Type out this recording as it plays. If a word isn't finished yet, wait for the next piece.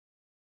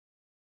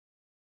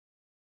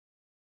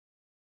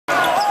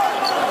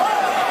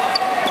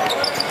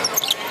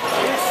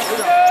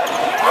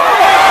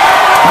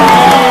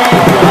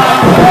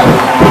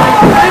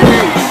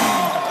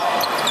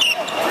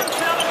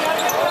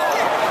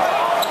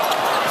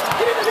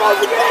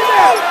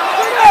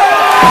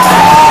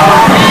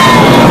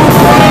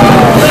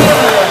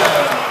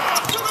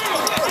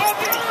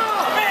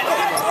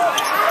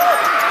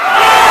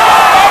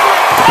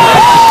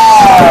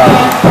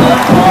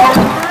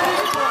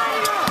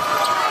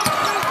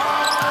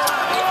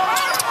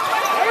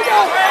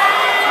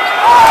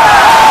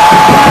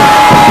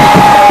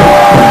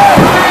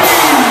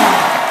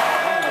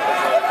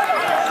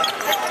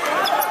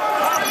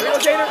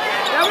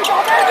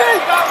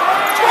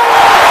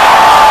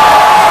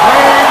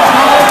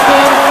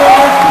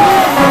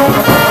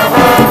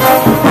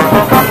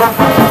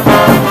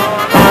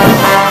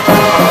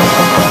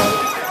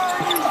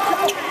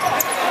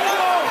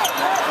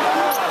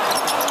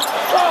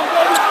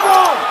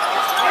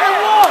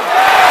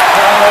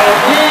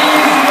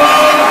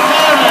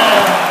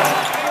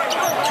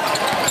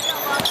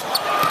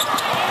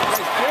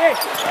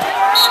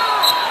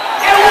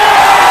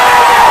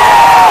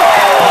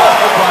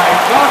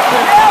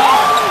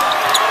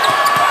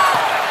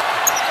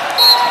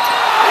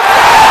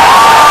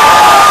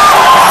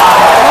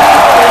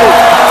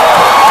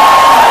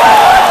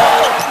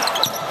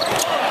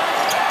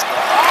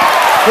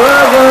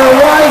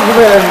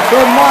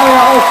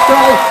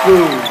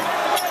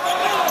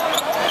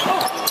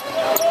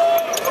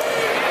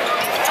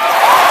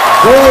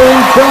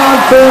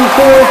Johnson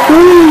for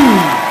three.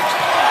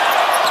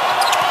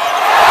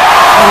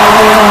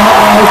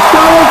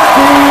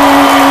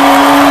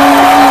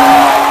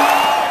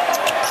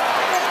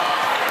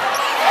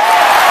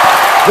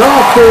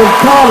 Justin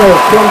Thomas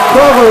from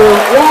Trevor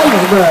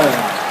Wiseman.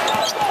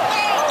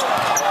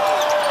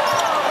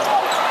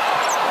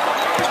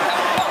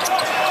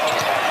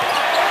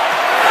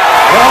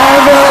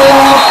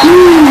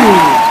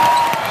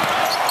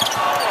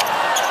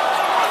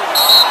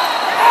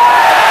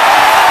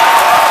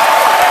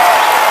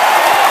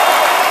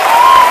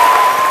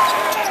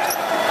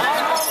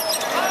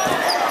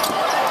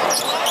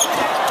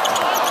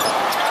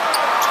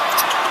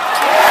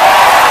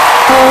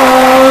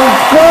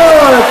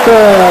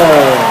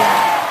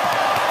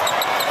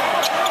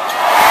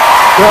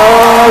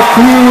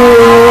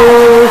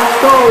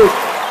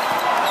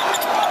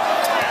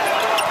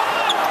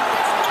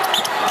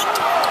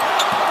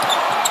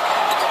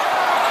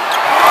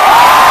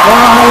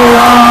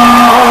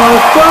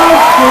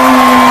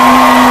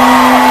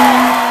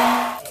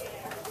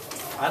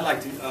 I'd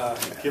like to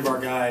give our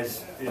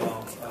guys,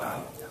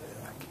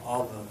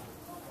 all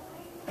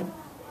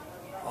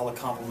the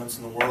compliments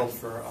in the world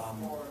for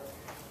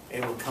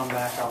able to come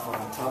back off of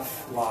a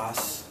tough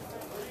loss,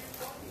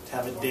 to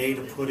have a day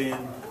to put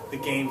in the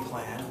game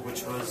plan,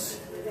 which was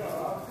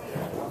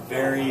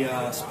very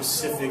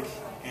specific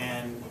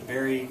and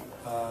very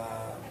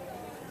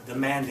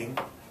demanding,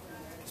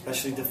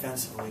 especially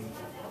defensively.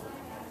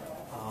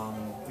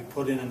 We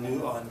put in an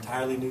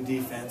entirely new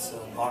defense,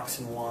 box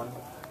and one,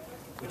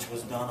 which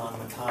was done on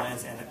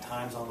McKines and at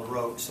times on the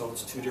road, so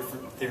it's two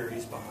different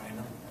theories behind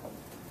them.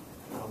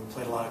 We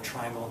played a lot of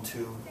triangle and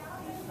two.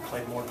 We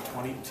played more than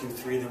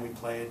 22-3 than we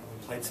played.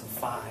 We played some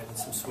 5 and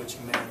some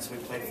switching man, so we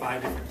played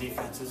 5 different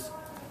defenses.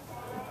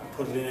 We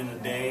put it in a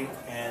day,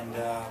 and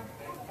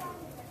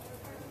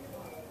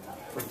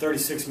for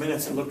 36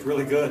 minutes it looked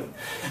really good.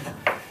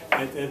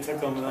 It took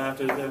them,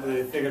 after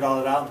they figured all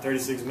it out in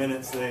 36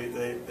 minutes,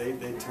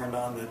 they turned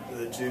on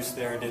the juice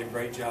there and did a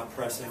great job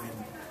pressing,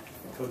 and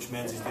Coach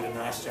Menzies did a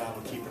nice job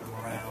of keeping them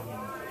around.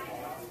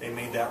 They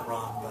made that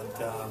run,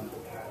 but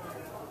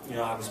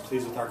I was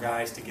pleased with our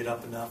guys to get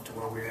up enough to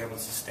where we were able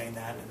to sustain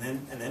that,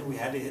 and then we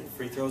had to hit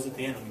free throws at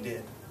the end, and we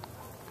did.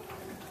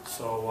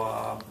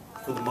 So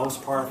for the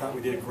most part, I thought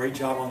we did a great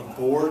job on the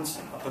boards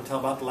up until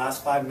about the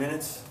last 5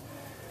 minutes.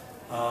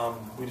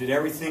 We did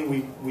everything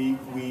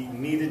we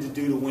needed to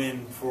do to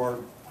win for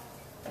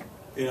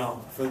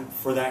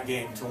that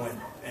game to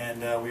win,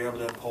 and we were able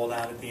to pull it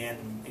out at the end.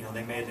 And,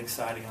 they made it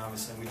exciting.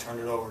 Obviously, we turned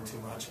it over too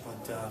much,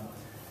 but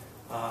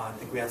I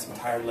think we had some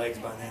tired legs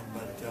by then.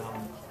 But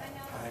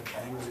I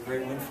think it was a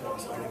great win for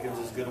us. I think it was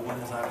as good a win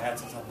as I've had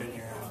since I've been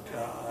here,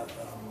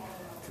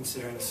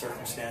 considering the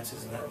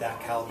circumstances and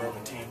that caliber of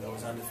a team that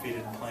was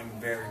undefeated and playing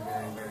very,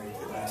 very, very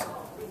good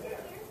basketball.